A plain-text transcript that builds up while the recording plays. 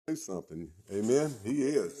Do something. Amen. He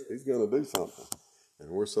is. He's going to do something. And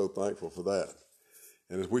we're so thankful for that.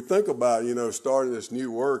 And as we think about, starting this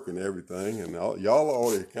new work and everything, and y'all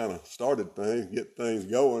already kind of started things, get things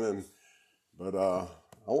going, but I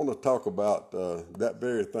want to talk about that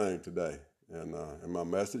very thing today in my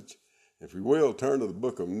message. If you will, turn to the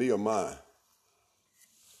book of Nehemiah.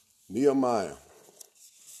 Nehemiah.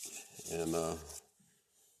 And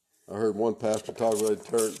I heard one pastor tell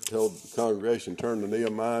the congregation, turn to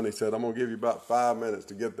Nehemiah, and he said, I'm going to give you about 5 minutes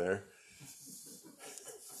to get there.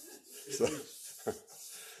 So,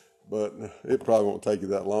 but it probably won't take you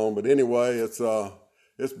that long. But anyway,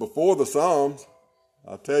 it's before the Psalms.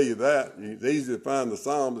 I'll tell you that. It's easy to find the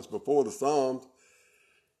Psalms. It's before the Psalms.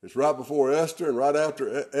 It's right before Esther and right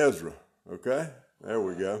after Ezra. Okay? There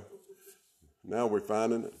we go. Now we're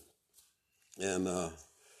finding it. And,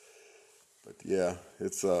 but yeah,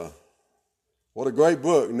 it's, what a great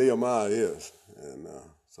book Nehemiah is. And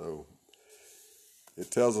so it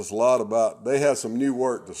tells us a lot about, they had some new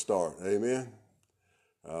work to start. Amen?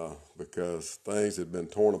 Because things had been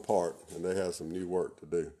torn apart and they had some new work to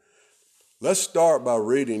do. Let's start by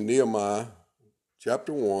reading Nehemiah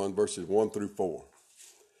chapter 1, verses 1 through 4.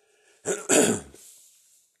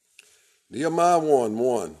 Nehemiah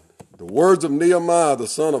 1:1. The words of Nehemiah, the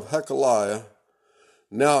son of Hakaliah.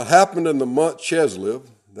 Now it happened in the month Chislev,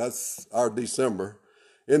 that's our December,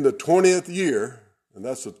 in the 20th year, and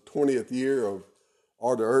that's the 20th year of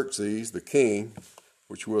Artaxerxes, the king,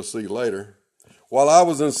 which we'll see later, while I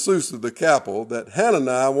was in Susa, the capital, that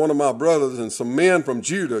Hananiah, one of my brothers, and some men from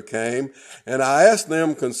Judah came, and I asked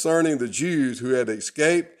them concerning the Jews who had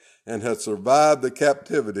escaped and had survived the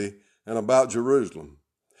captivity and about Jerusalem.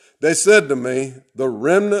 They said to me, the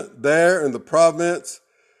remnant there in the province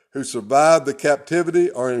who survived the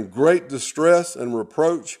captivity are in great distress and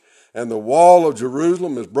reproach, and the wall of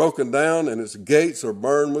Jerusalem is broken down and its gates are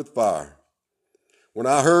burned with fire. When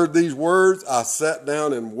I heard these words, I sat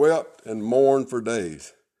down and wept and mourned for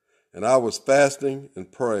days. And I was fasting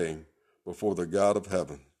and praying before the God of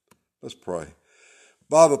heaven. Let's pray.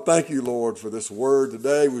 Father, thank you, Lord, for this word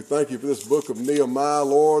today. We thank you for this book of Nehemiah,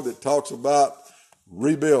 Lord, that talks about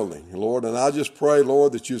rebuilding, Lord. And I just pray,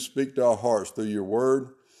 Lord, that you speak to our hearts through your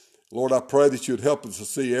word. Lord, I pray that you'd help us to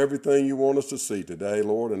see everything you want us to see today,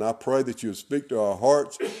 Lord. And I pray that you'd speak to our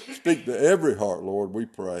hearts, speak to every heart, Lord, we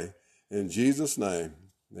pray. In Jesus' name,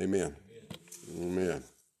 amen. Amen.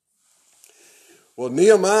 Well,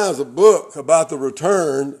 Nehemiah is a book about the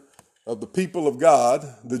return of the people of God,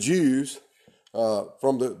 the Jews,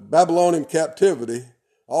 from the Babylonian captivity,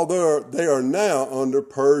 although they are now under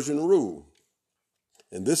Persian rule.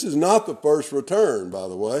 And this is not the first return, by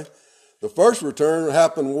the way. The first return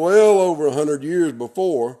happened well over 100 years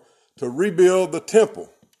before to rebuild the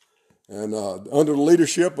temple. And under the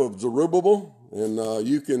leadership of Zerubbabel, and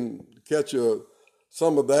you can catch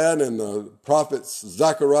some of that in the prophets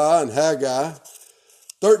Zechariah and Haggai.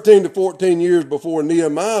 13 to 14 years before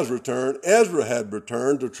Nehemiah's return, Ezra had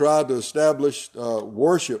returned to try to establish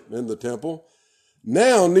worship in the temple.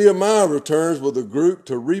 Now Nehemiah returns with a group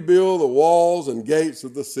to rebuild the walls and gates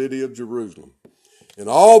of the city of Jerusalem. In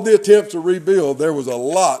all the attempts to rebuild, there was a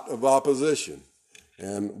lot of opposition.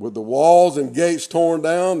 And with the walls and gates torn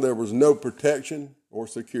down, there was no protection or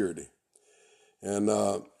security. And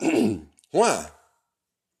why?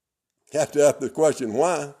 You have to ask the question,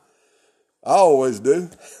 why? I always do.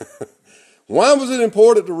 Why was it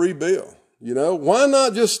important to rebuild? Why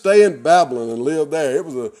not just stay in Babylon and live there? It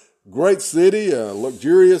was a great city, a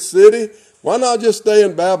luxurious city. Why not just stay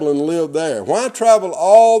in Babylon and live there? Why travel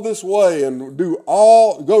all this way and go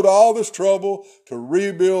to all this trouble to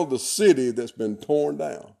rebuild the city that's been torn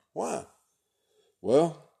down? Why?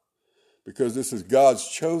 Well, because this is God's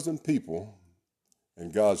chosen people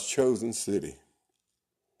and God's chosen city.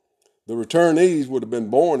 The returnees would have been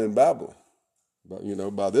born in Babylon. But,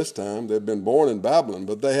 by this time, they'd been born in Babylon,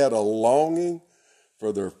 but they had a longing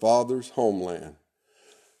for their father's homeland.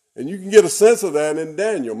 And you can get a sense of that in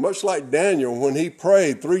Daniel, much like Daniel when he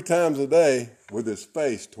prayed 3 times a day with his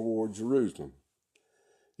face toward Jerusalem.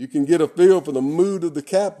 You can get a feel for the mood of the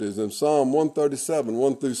captives in Psalm 137,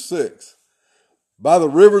 1 through 6. By the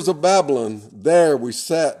rivers of Babylon, there we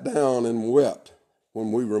sat down and wept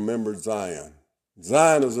when we remembered Zion.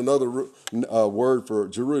 Zion is another word for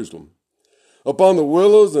Jerusalem. Upon the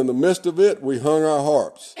willows in the midst of it, we hung our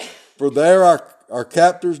harps. For there our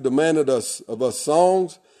captors demanded of us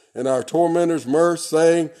songs, and our tormentors mirth,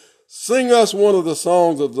 saying, sing us one of the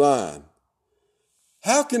songs of Zion.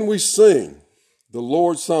 How can we sing the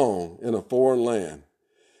Lord's song in a foreign land?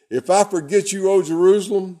 If I forget you, O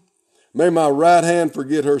Jerusalem, may my right hand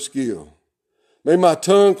forget her skill. May my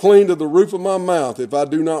tongue cling to the roof of my mouth if I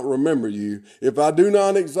do not remember you, if I do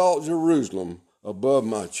not exalt Jerusalem above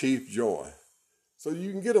my chief joy. So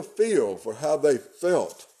you can get a feel for how they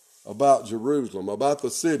felt about Jerusalem, about the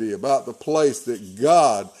city, about the place that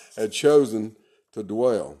God had chosen to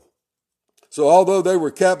dwell. So although they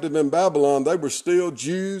were captive in Babylon, they were still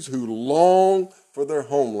Jews who longed for their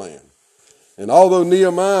homeland. And although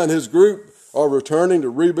Nehemiah and his group are returning to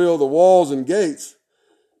rebuild the walls and gates,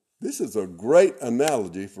 this is a great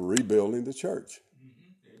analogy for rebuilding the church.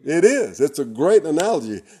 It is. It's a great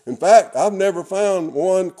analogy. In fact, I've never found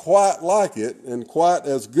one quite like it and quite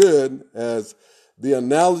as good as the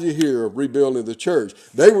analogy here of rebuilding the church.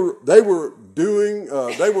 They were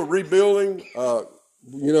rebuilding,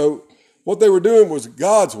 what they were doing was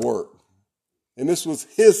God's work. And this was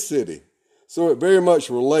his city. So it very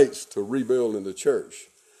much relates to rebuilding the church.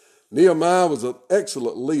 Nehemiah was an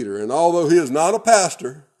excellent leader, and although he is not a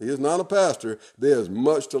pastor, there is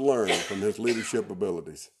much to learn from his leadership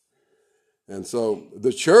abilities. And so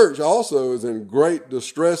the church also is in great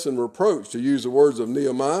distress and reproach, to use the words of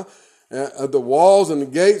Nehemiah. The walls and the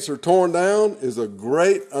gates are torn down is a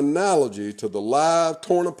great analogy to the lives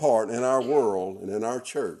torn apart in our world and in our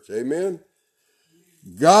church. Amen?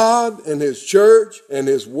 God and his church and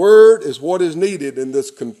his word is what is needed in this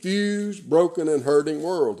confused, broken, and hurting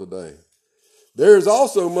world today. There is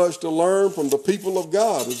also much to learn from the people of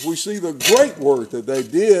God as we see the great work that they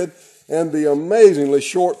did and the amazingly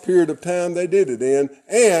short period of time they did it in,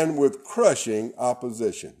 and with crushing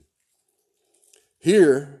opposition.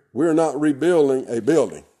 Here, we're not rebuilding a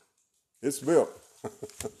building. It's built,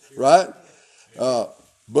 right?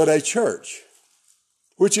 But a church,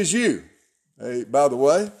 which is you. Hey, by the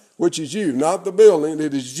way, which is you, not the building,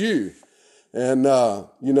 it is you. And,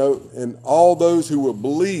 and all those who will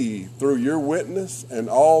believe through your witness and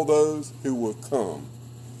all those who will come.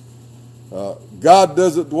 God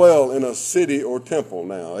doesn't dwell in a city or temple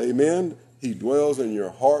now, amen? He dwells in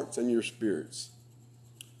your hearts and your spirits.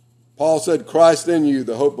 Paul said, Christ in you,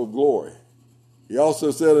 the hope of glory. He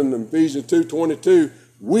also said in Ephesians 2:22,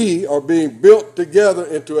 we are being built together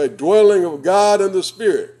into a dwelling of God in the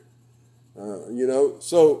Spirit.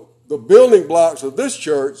 So the building blocks of this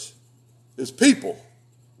church is people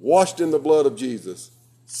washed in the blood of Jesus,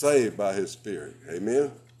 saved by his Spirit.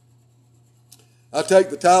 Amen. I take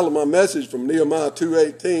the title of my message from Nehemiah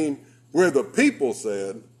 2:18, where the people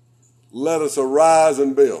said, let us arise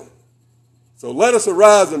and build. So let us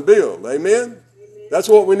arise and build. Amen. That's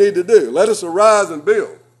what we need to do. Let us arise and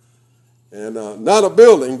build. And not a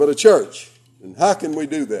building, but a church. And how can we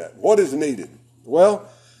do that? What is needed? Well,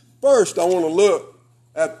 first, I want to look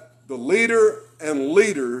at the leader and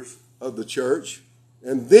leaders of the church,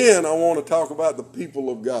 and then I want to talk about the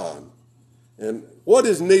people of God and what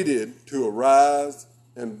is needed to arise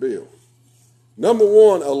and build. Number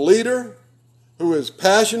one, a leader who is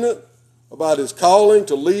passionate about his calling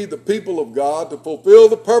to lead the people of God, to fulfill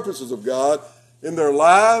the purposes of God in their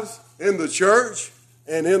lives, in the church,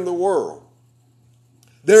 and in the world.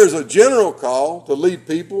 There's a general call to lead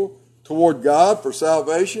people toward God for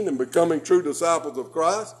salvation and becoming true disciples of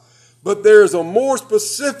Christ. But there's a more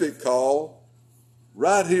specific call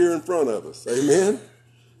right here in front of us. Amen?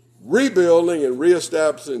 Rebuilding and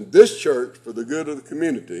reestablishing this church for the good of the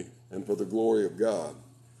community and for the glory of God.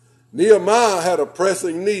 Nehemiah had a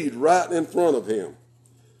pressing need right in front of him.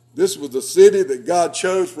 This was the city that God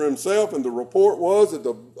chose for himself, and the report was that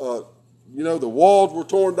the walls were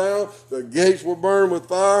torn down, the gates were burned with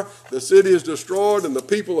fire, the city is destroyed, and the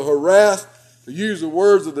people are harassed. To use the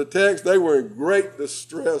words of the text, they were in great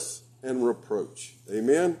distress and reproach.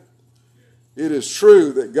 Amen? It is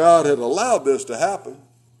true that God had allowed this to happen.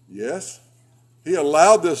 Yes, he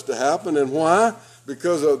allowed this to happen. And why?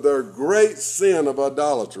 Because of their great sin of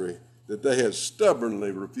idolatry that they had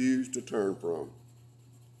stubbornly refused to turn from.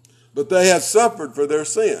 But they had suffered for their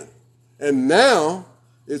sin. And now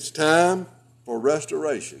it's time for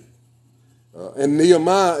restoration. And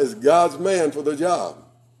Nehemiah is God's man for the job.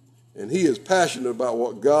 And he is passionate about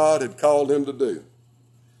what God had called him to do.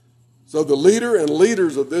 So the leader and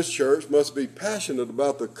leaders of this church must be passionate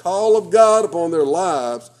about the call of God upon their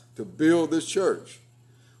lives to build this church.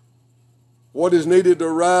 What is needed to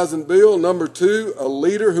rise and build? Number two, a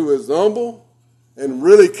leader who is humble and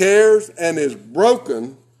really cares and is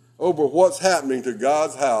broken over what's happening to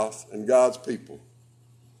God's house and God's people.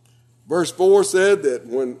 Verse 4 said that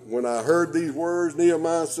when I heard these words,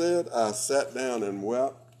 Nehemiah said, I sat down and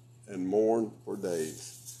wept and mourned for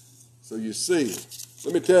days. So you see,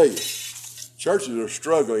 let me tell you, churches are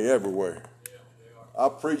struggling everywhere. I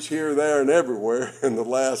preach here, there, and everywhere in the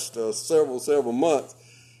last several months,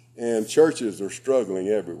 and churches are struggling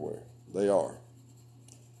everywhere. They are.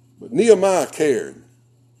 But Nehemiah cared.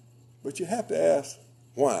 But you have to ask,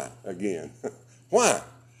 why again? Why?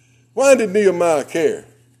 Why did Nehemiah care?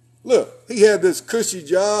 Look, he had this cushy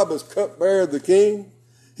job as cupbearer of the king.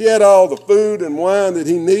 He had all the food and wine that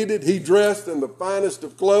he needed. He dressed in the finest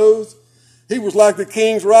of clothes. He was like the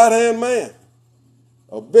king's right-hand man,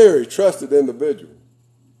 a very trusted individual.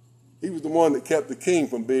 He was the one that kept the king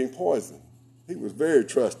from being poisoned. He was very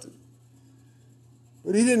trusted.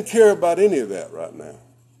 But he didn't care about any of that right now.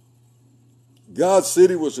 God's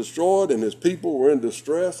city was destroyed and his people were in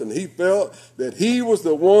distress, and he felt that he was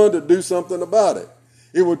the one to do something about it.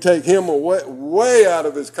 It would take him way out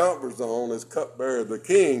of his comfort zone as cupbearer of the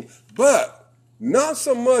king, but not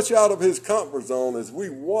so much out of his comfort zone as we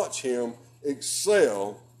watch him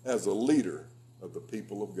excel as a leader of the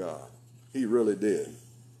people of God. He really did.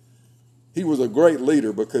 He was a great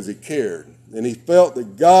leader because he cared, and he felt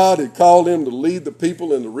that God had called him to lead the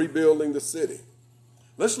people into rebuilding the city.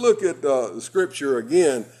 Let's look at the scripture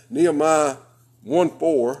again, Nehemiah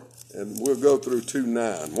 1:4, and we'll go through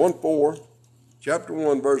 2:9. 1:4, chapter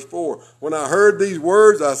 1, verse 4. When I heard these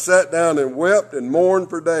words, I sat down and wept and mourned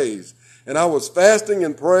for days, and I was fasting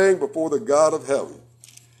and praying before the God of heaven.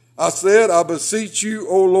 I said, I beseech you,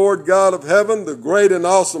 O Lord God of heaven, the great and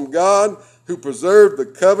awesome God, who preserved the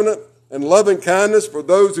covenant and loving kindness for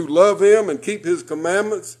those who love him and keep his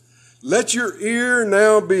commandments. Let your ear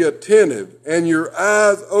now be attentive and your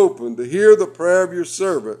eyes open to hear the prayer of your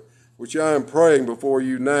servant, which I am praying before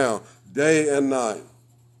you now, day and night.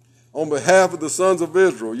 On behalf of the sons of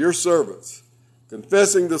Israel, your servants,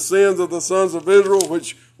 confessing the sins of the sons of Israel,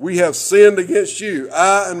 which we have sinned against you.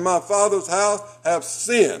 I and my father's house have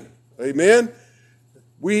sinned. Amen.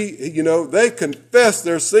 They confessed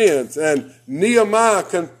their sins, and Nehemiah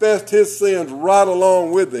confessed his sins right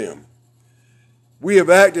along with them. We have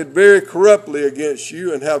acted very corruptly against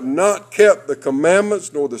you and have not kept the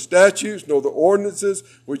commandments, nor the statutes, nor the ordinances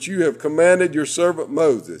which you have commanded your servant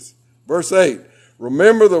Moses. Verse 8,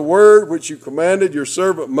 remember the word which you commanded your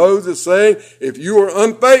servant Moses, saying, if you are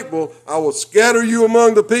unfaithful, I will scatter you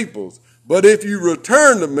among the peoples. But if you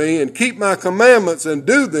return to me and keep my commandments and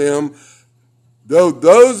do them, though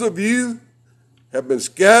those of you have been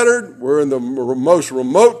scattered, were in the most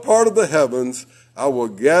remote part of the heavens, I will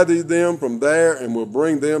gather them from there and will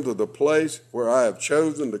bring them to the place where I have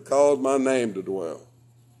chosen to cause my name to dwell.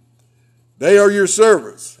 They are your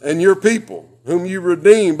servants and your people, whom you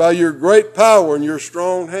redeemed by your great power and your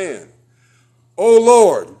strong hand. O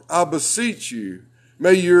Lord, I beseech you,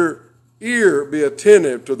 may your ear be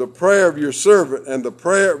attentive to the prayer of your servant and the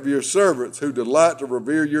prayer of your servants who delight to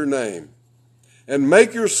revere your name. And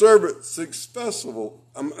make your servant successful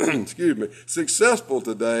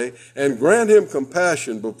today, and grant him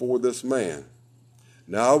compassion before this man.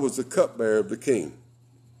 Now I was the cupbearer of the king.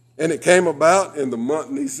 And it came about in the month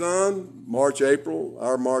Nisan, March, April,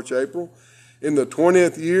 in the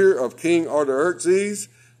 20th year of King Artaxerxes,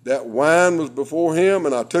 that wine was before him,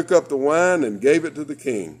 and I took up the wine and gave it to the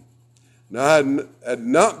king. Now I had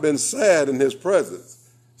not been sad in his presence.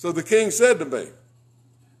 So the king said to me,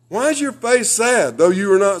 why is your face sad, though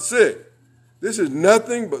you are not sick? This is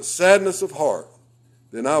nothing but sadness of heart.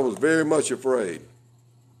 Then I was very much afraid.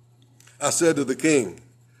 I said to the king,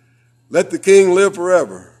 let the king live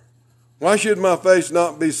forever. Why should my face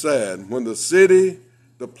not be sad when the city,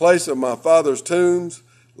 the place of my father's tombs,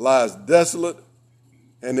 lies desolate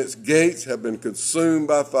and its gates have been consumed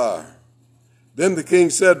by fire? Then the king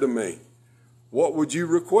said to me, what would you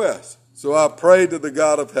request? So I prayed to the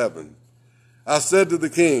God of heaven. I said to the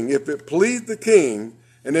king, if it please the king,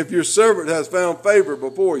 and if your servant has found favor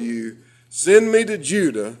before you, send me to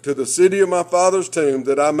Judah, to the city of my father's tomb,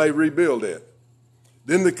 that I may rebuild it.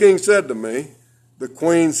 Then the king said to me, the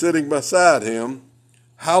queen sitting beside him,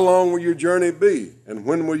 how long will your journey be, and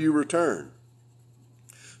when will you return?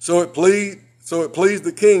 So it pleased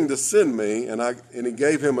the king to send me, and he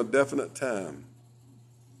gave him a definite time.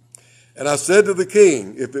 And I said to the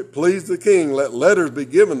king, if it please the king, let letters be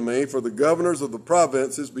given me for the governors of the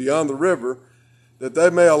provinces beyond the river, that they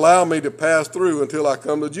may allow me to pass through until I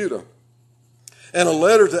come to Judah. And a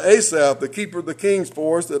letter to Asaph, the keeper of the king's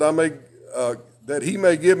forest, that he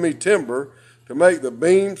may give me timber to make the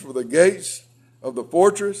beams for the gates of the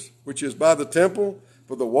fortress, which is by the temple,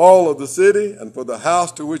 for the wall of the city, and for the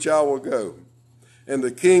house to which I will go. And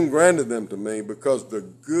the king granted them to me, because the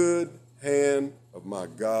good hand of my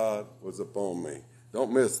God was upon me.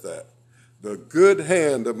 Don't miss that. The good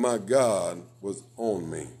hand of my God was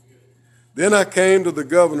on me. Then I came to the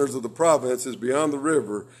governors of the provinces beyond the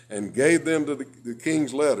river and gave them to the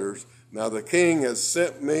king's letters. Now the king has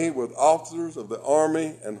sent me with officers of the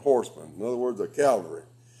army and horsemen. In other words, the cavalry.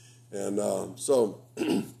 And so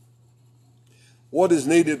What is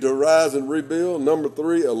needed to rise and rebuild? Number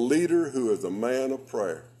 3, a leader who is a man of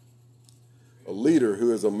prayer. A leader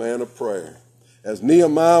who is a man of prayer. As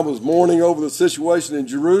Nehemiah was mourning over the situation in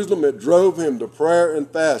Jerusalem, it drove him to prayer and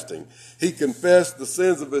fasting. He confessed the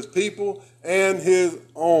sins of his people and his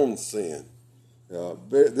own sin.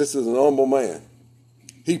 This is an humble man.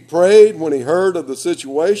 He prayed when he heard of the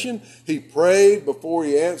situation. He prayed before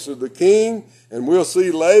he answered the king. And we'll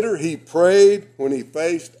see later, he prayed when he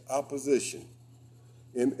faced opposition.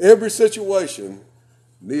 In every situation,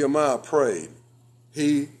 Nehemiah prayed.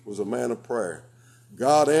 He was a man of prayer.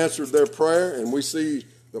 God answered their prayer, and we see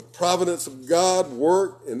the providence of God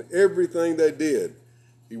work in everything they did.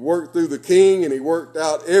 He worked through the king, and he worked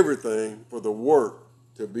out everything for the work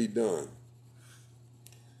to be done.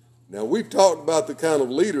 Now, we've talked about the kind of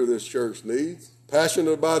leader this church needs,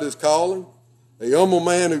 passionate about his calling, a humble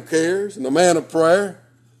man who cares, and a man of prayer.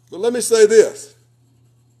 But let me say this.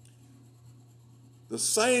 The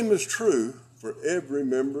same is true for every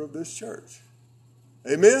member of this church.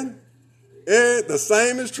 Amen? The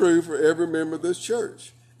same is true for every member of this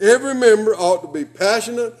church. Every member ought to be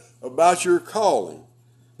passionate about your calling,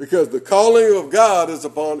 because the calling of God is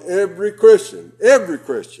upon every Christian, every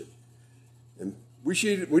Christian. And we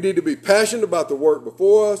need to be passionate about the work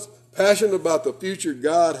before us, passionate about the future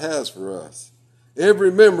God has for us.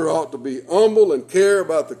 Every member ought to be humble and care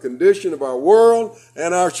about the condition of our world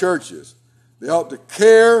and our churches. They ought to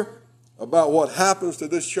care about what happens to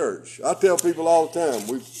this church. I tell people all the time,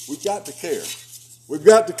 we've got to care. We've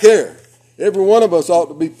got to care. Every one of us ought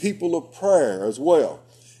to be people of prayer as well.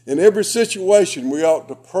 In every situation, we ought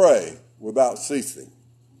to pray without ceasing.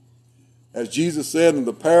 As Jesus said in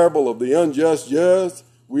the parable of the unjust judge,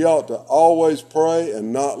 we ought to always pray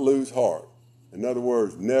and not lose heart. In other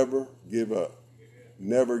words, never give up.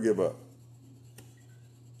 Never give up.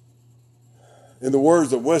 In the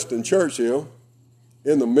words of Winston Churchill,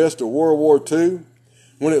 in the midst of World War II,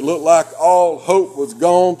 when it looked like all hope was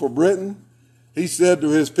gone for Britain, he said to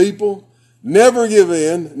his people, never give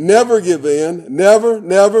in, never give in, never,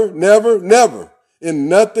 never, never, never. In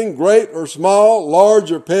nothing great or small,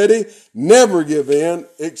 large or petty, never give in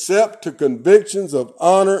except to convictions of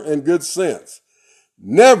honor and good sense.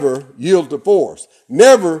 Never yield to force.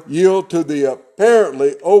 Never yield to the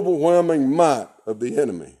apparently overwhelming might of the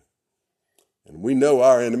enemy. And we know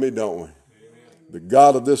our enemy, don't we? The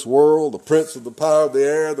God of this world, the prince of the power of the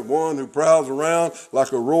air, the one who prowls around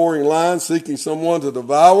like a roaring lion seeking someone to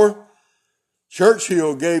devour.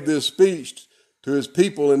 Churchill gave this speech to his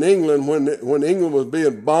people in England when England was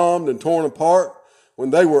being bombed and torn apart,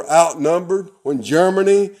 when they were outnumbered, when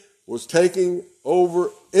Germany was taking over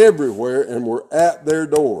everywhere and were at their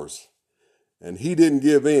doors. And he didn't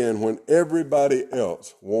give in when everybody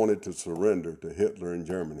else wanted to surrender to Hitler in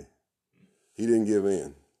Germany. He didn't give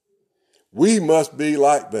in. We must be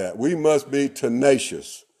like that. We must be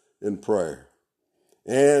tenacious in prayer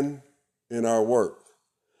and in our work.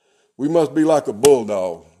 We must be like a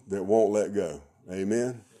bulldog that won't let go.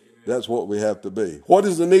 Amen? That's what we have to be. What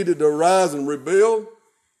is needed to rise and rebuild?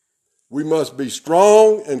 We must be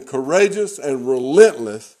strong and courageous and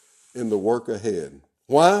relentless in the work ahead.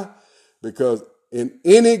 Why? Because in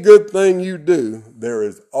any good thing you do, there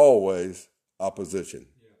is always opposition.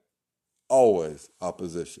 Always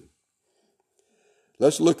opposition.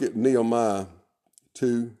 Let's look at Nehemiah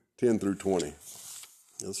 2:10 through 20.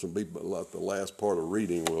 This will be like the last part of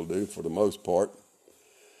reading we'll do for the most part.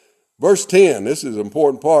 Verse 10, this is an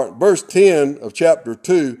important part. Verse 10 of chapter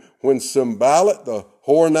 2, when Sanballat the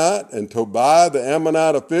Horonite and Tobiah the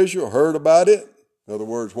Ammonite official heard about it, in other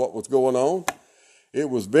words, what was going on, it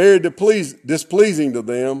was very displeasing to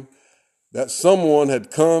them that someone had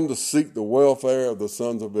come to seek the welfare of the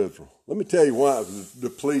sons of Israel. Let me tell you why it was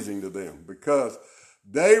displeasing to them. Because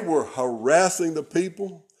they were harassing the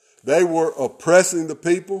people. They were oppressing the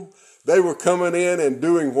people. They were coming in and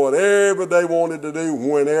doing whatever they wanted to do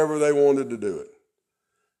whenever they wanted to do it.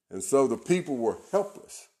 And so the people were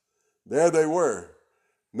helpless. There they were.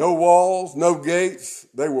 No walls, no gates.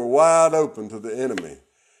 They were wide open to the enemy.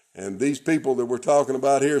 And these people that we're talking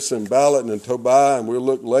about here, Sanballat and Tobiah, and we'll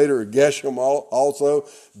look later at Geshem also,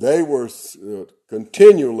 they were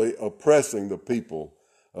continually oppressing the people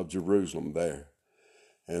of Jerusalem there.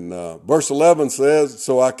 And verse 11 says,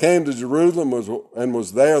 so I came to Jerusalem and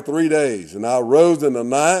was there 3 days. And I rose in the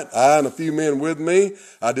night, I and a few men with me.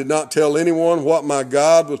 I did not tell anyone what my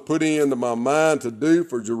God was putting into my mind to do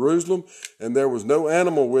for Jerusalem. And there was no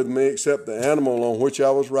animal with me except the animal on which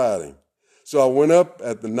I was riding. So I went up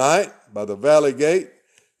at the night by the valley gate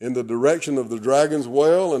in the direction of the Dragon's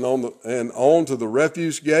Well and on to the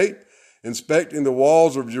refuse gate. inspecting the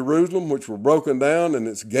walls of Jerusalem, which were broken down, and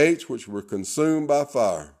its gates, which were consumed by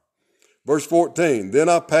fire. Verse 14, then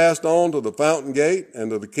I passed on to the fountain gate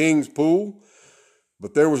and to the king's pool,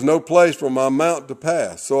 but there was no place for my mount to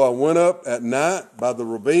pass. So I went up at night by the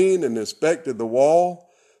ravine and inspected the wall.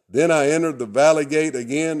 Then I entered the valley gate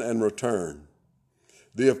again and returned.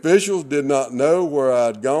 The officials did not know where I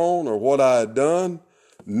had gone or what I had done,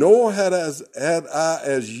 nor had I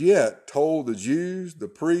as yet told the Jews, the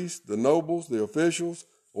priests, the nobles, the officials,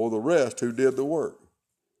 or the rest who did the work.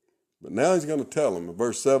 But now he's going to tell them in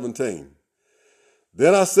verse 17.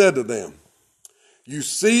 Then I said to them, you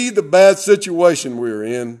see the bad situation we're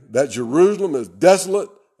in, that Jerusalem is desolate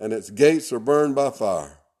and its gates are burned by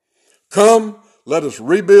fire. Come, let us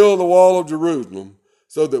rebuild the wall of Jerusalem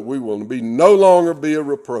so that we will no longer be a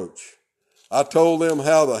reproach. I told them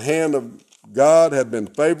how the hand of God had been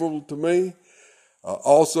favorable to me,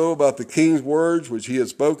 also about the king's words which he had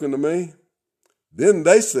spoken to me. Then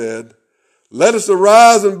they said, let us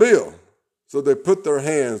arise and build. So they put their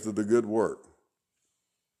hands to the good work.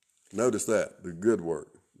 Notice that, the good work,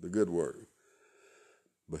 the good work.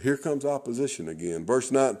 But here comes opposition again.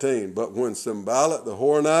 Verse 19, but when Sanballat the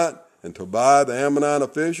Horonite and Tobiah the Ammonite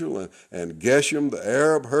official and Geshem the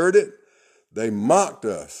Arab heard it, they mocked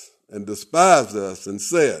us and despised us and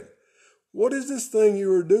said, what is this thing you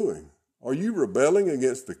are doing? Are you rebelling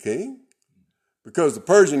against the king? Because the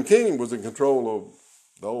Persian king was in control of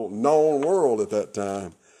the whole known world at that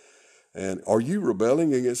time. And are you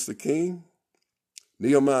rebelling against the king?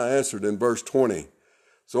 Nehemiah answered in verse 20,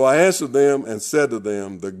 so I answered them and said to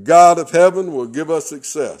them, the God of heaven will give us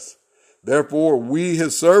success. Therefore, we,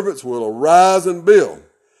 his servants, will arise and build,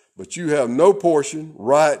 but you have no portion,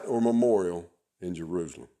 right, or memorial in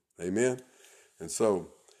Jerusalem. Amen. And so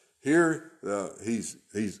here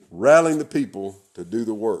he's rallying the people to do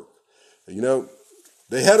the work. You know,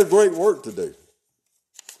 they had a great work to do,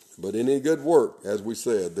 but in any good work, as we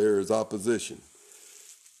said, there is opposition.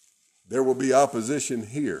 There will be opposition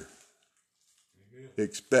here. Amen.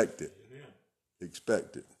 Expect it. Amen.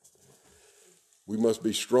 Expect it. We must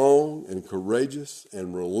be strong and courageous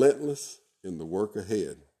and relentless in the work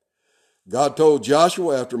ahead. God told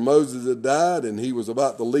Joshua after Moses had died and he was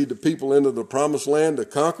about to lead the people into the promised land to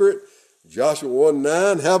conquer it, Joshua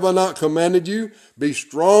 1:9, have I not commanded you? Be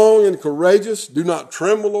strong and courageous. Do not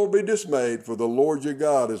tremble or be dismayed, for the Lord your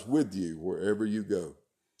God is with you wherever you go.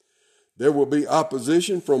 There will be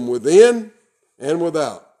opposition from within and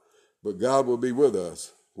without, but God will be with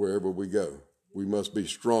us wherever we go. We must be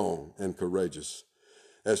strong and courageous.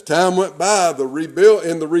 As time went by, in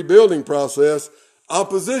the rebuilding process,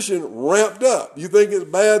 opposition ramped up. You think it's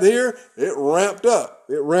bad here? It ramped up.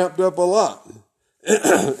 It ramped up a lot.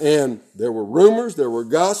 And there were rumors, there were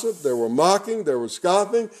gossip, there were mocking, there was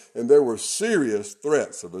scoffing, and there were serious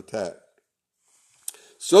threats of attack.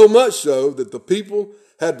 So much so that the people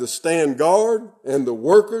had to stand guard and the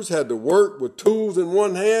workers had to work with tools in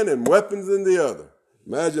one hand and weapons in the other.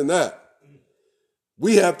 Imagine that.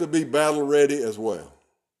 We have to be battle ready as well.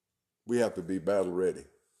 We have to be battle ready.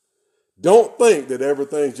 Don't think that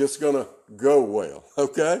everything's just going to go well,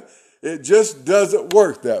 okay? It just doesn't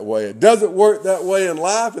work that way. It doesn't work that way in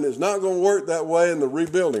life, and it's not going to work that way in the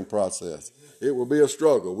rebuilding process. It will be a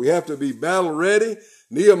struggle. We have to be battle ready.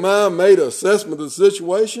 Nehemiah made an assessment of the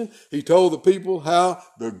situation. He told the people how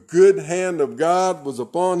the good hand of God was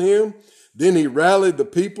upon him. Then he rallied the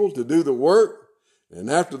people to do the work. And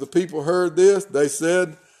after the people heard this, they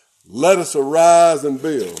said, let us arise and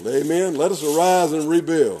build. Amen. Let us arise and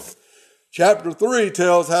rebuild. Chapter 3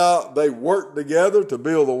 tells how they worked together to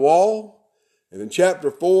build the wall. And in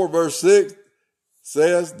chapter 4, verse 6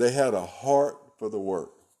 says they had a heart for the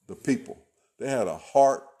work. The people, they had a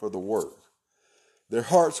heart for the work. Their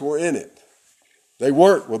hearts were in it. They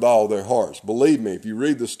worked with all their hearts. Believe me, if you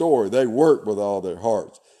read the story, they worked with all their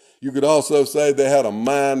hearts. You could also say they had a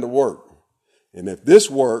mind to work. And if this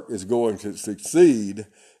work is going to succeed,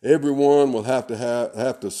 everyone will have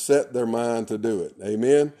to set their mind to do it.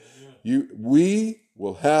 Amen. We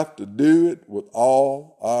will have to do it with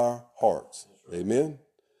all our hearts. Amen.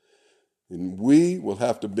 And we will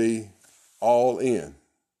have to be all in.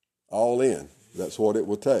 All in. That's what it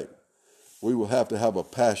will take. We will have to have a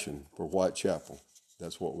passion for Whitechapel.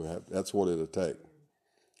 That's what it'll take.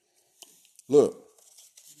 Look,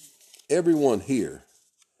 everyone here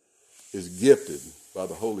is gifted by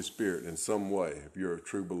the Holy Spirit in some way if you're a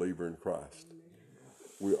true believer in Christ.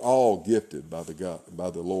 We're all gifted by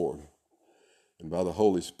the Lord and by the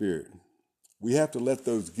Holy Spirit. We have to let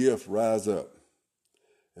those gifts rise up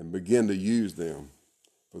and begin to use them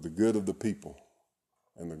for the good of the people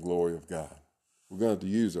and the glory of God. We're going to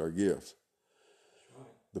have to use our gifts.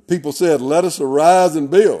 the people said, let us arise and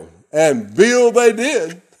build. And build they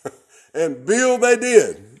did. And build they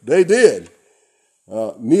did. They did.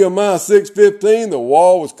 Nehemiah 6:15, the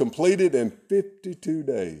wall was completed in 52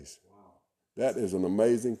 days. Wow. That is an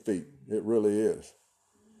amazing feat. It really is.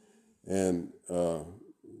 And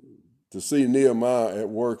to see Nehemiah at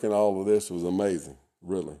work in all of this was amazing,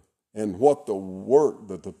 really. And what the work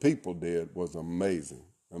that the people did was amazing,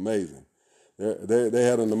 amazing. They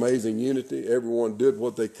had an amazing unity. Everyone did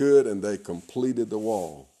what they could, and they completed the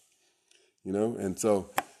wall. You know, and so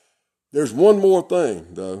there's one more thing,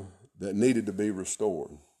 though, that needed to be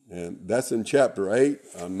restored. And that's in chapter 8.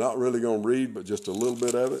 I'm not really going to read, but just a little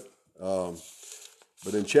bit of it.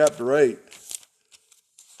 But in chapter 8,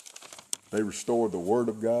 they restored the Word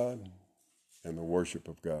of God and the worship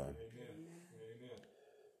of God. Amen.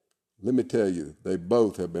 Let me tell you, they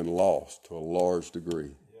both have been lost to a large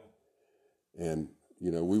degree. Yeah. And,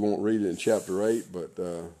 you know, we won't read it in chapter 8, but,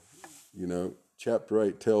 you know, chapter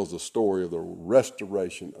 8 tells the story of the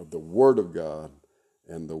restoration of the Word of God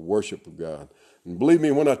and the worship of God. And believe me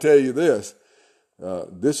when I tell you this,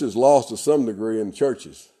 this is lost to some degree in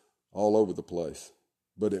churches all over the place.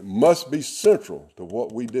 But it must be central to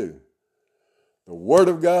what we do. The Word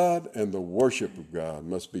of God and the worship of God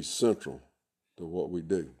must be central to what we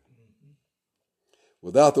do.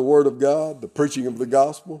 Without the Word of God, the preaching of the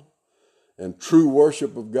gospel, and true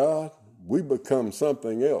worship of God, we become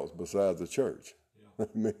something else besides the church. Yeah.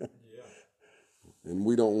 Amen. Yeah. And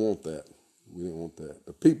we don't want that. We don't want that.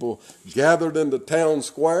 The people gathered in the town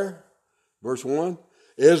square, verse 1.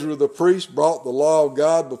 Ezra the priest brought the law of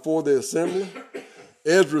God before the assembly.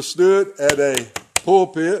 Ezra stood at a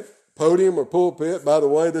podium or pulpit. By the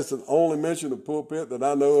way, this is the only mention of pulpit that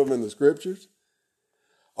I know of in the scriptures.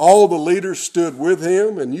 All the leaders stood with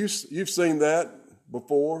him, and you've seen that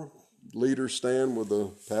before. Leaders stand with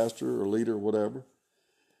the pastor or leader, whatever.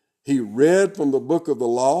 He read from the book of the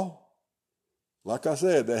law. Like I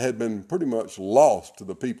said, that had been pretty much lost to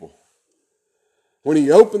the people. When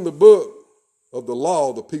he opened the book of the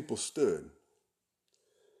law, the people stood.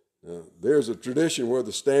 Now, there's a tradition where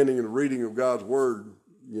the standing and the reading of God's word,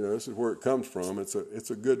 you know, this is where it comes from. It's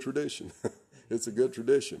a good tradition. It's a good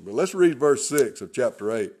tradition. But let's read verse 6 of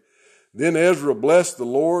chapter 8. Then Ezra blessed the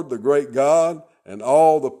Lord, the great God, and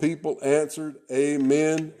all the people answered,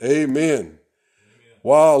 Amen, Amen,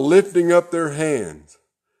 while lifting up their hands.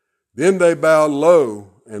 Then they bowed low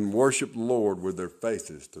and worshiped the Lord with their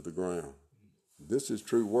faces to the ground. This is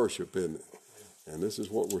true worship, isn't it? And this is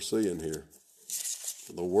what we're seeing here,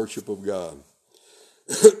 the worship of God.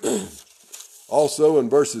 Also in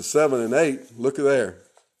verses 7 and 8, look at there.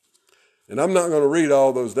 And I'm not going to read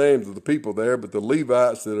all those names of the people there, but the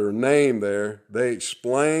Levites that are named there, they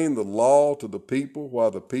explain the law to the people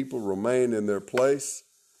while the people remain in their place.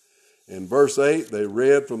 In verse 8, they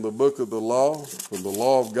read from the book of the law, from the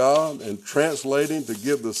law of God, and translating to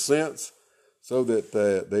give the sense so that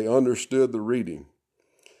they understood the reading.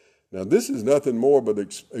 Now, this is nothing more but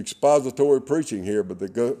expository preaching here,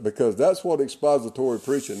 because that's what expository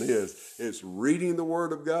preaching is. It's reading the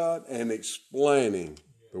Word of God and explaining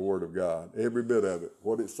the Word of God, every bit of it,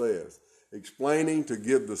 what it says. Explaining to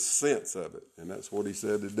give the sense of it, and that's what he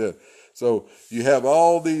said it did. So you have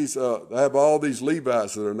all these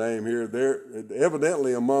Levites that are named here. They're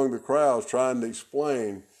evidently among the crowds trying to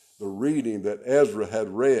explain the reading that Ezra had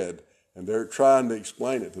read, and they're trying to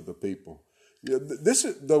explain it to the people. Yeah,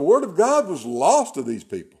 the Word of God was lost to these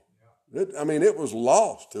people. It was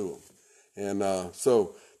lost to them, and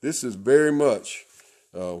so this is very much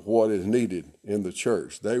what is needed in the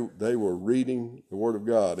church. They were reading the Word of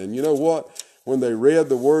God. And you know what? When they read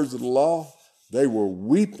the words of the law, they were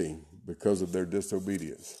weeping because of their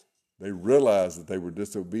disobedience. They realized that they were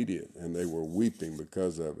disobedient, and they were weeping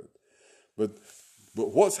because of it. But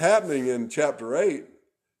what's happening in chapter 8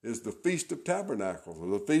 is the Feast of Tabernacles, or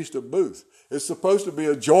the Feast of Booths. It's supposed to be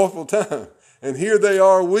a joyful time, and here they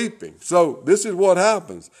are weeping. So this is what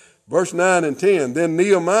happens. Verse 9 and 10, then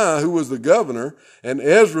Nehemiah, who was the governor, and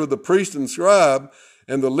Ezra, the priest and scribe,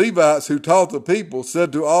 and the Levites who taught the people,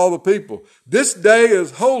 said to all the people, this day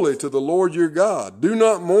is holy to the Lord your God. Do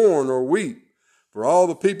not mourn or weep. For all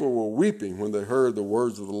the people were weeping when they heard the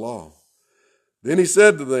words of the law. Then he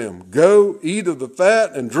said to them, go, eat of the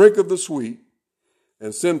fat and drink of the sweet,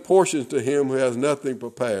 and send portions to him who has nothing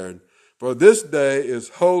prepared. For this day is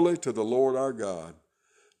holy to the Lord our God.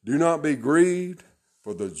 Do not be grieved,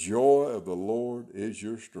 for the joy of the Lord is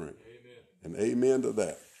your strength. Amen. And amen to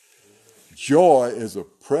that. Amen. Joy is a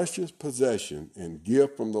precious possession and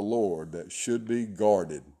gift from the Lord that should be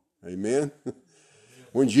guarded. Amen.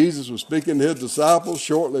 When Jesus was speaking to his disciples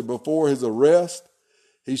shortly before his arrest,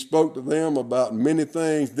 He spoke to them about many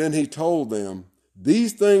things. Then he told them,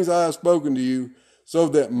 these things I have spoken to you, so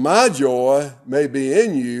that my joy may be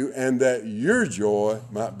in you and that your joy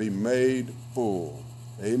might be made full.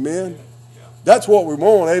 Amen. That's what we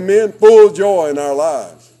want. Amen. Full joy in our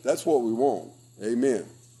lives. That's what we want. Amen.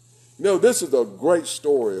 You know, this is a great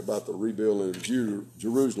story about the rebuilding of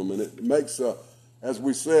Jerusalem, and it makes, as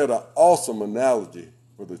we said, an awesome analogy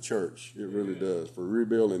for the church. It really does, for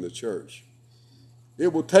rebuilding the church.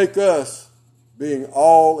 It will take us being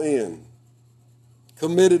all in,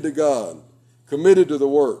 committed to God, committed to the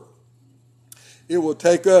work. It will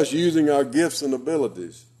take us using our gifts and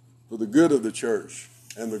abilities for the good of the church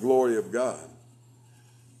and the glory of God.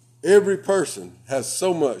 Every person has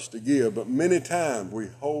so much to give, but many times we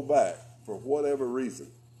hold back for whatever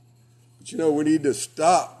reason. But you know, we need to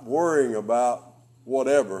stop worrying about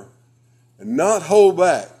whatever and not hold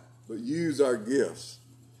back, but use our gifts.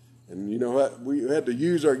 And you know what? We had to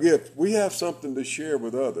use our gift. We have something to share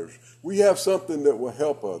with others. We have something that will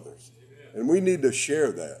help others. And we need to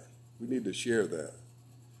share that. We need to share that.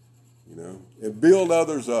 You know, and build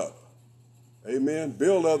others up. Amen.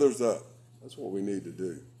 Build others up. That's what we need to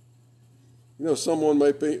do. You know, someone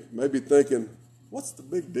may be thinking, what's the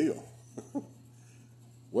big deal?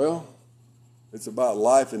 Well, it's about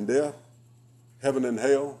life and death, heaven and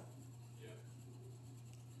hell,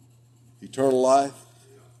 eternal life,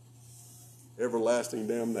 everlasting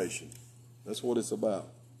damnation. That's what it's about.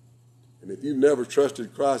 And if you've never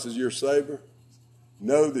trusted Christ as your Savior,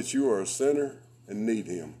 know that you are a sinner and need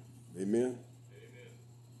Him. Amen?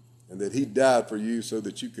 And that He died for you so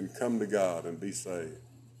that you can come to God and be saved.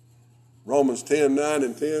 Romans 10:9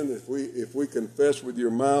 and 10, if we confess with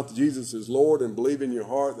your mouth Jesus is Lord and believe in your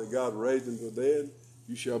heart that God raised Him from the dead,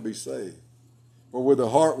 you shall be saved. For with the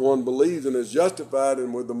heart one believes and is justified,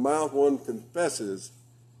 and with the mouth one confesses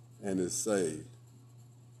and is saved.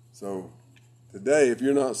 So today, if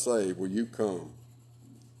you're not saved, will you come?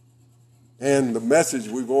 And the message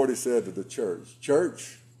we've already said to the church.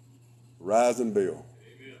 Church, rise and build.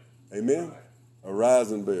 Amen? Amen?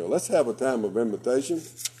 Arise and build. Let's have a time of invitation.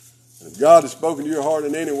 And if God has spoken to your heart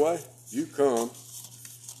in any way, you come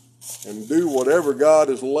and do whatever God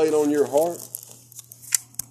has laid on your heart.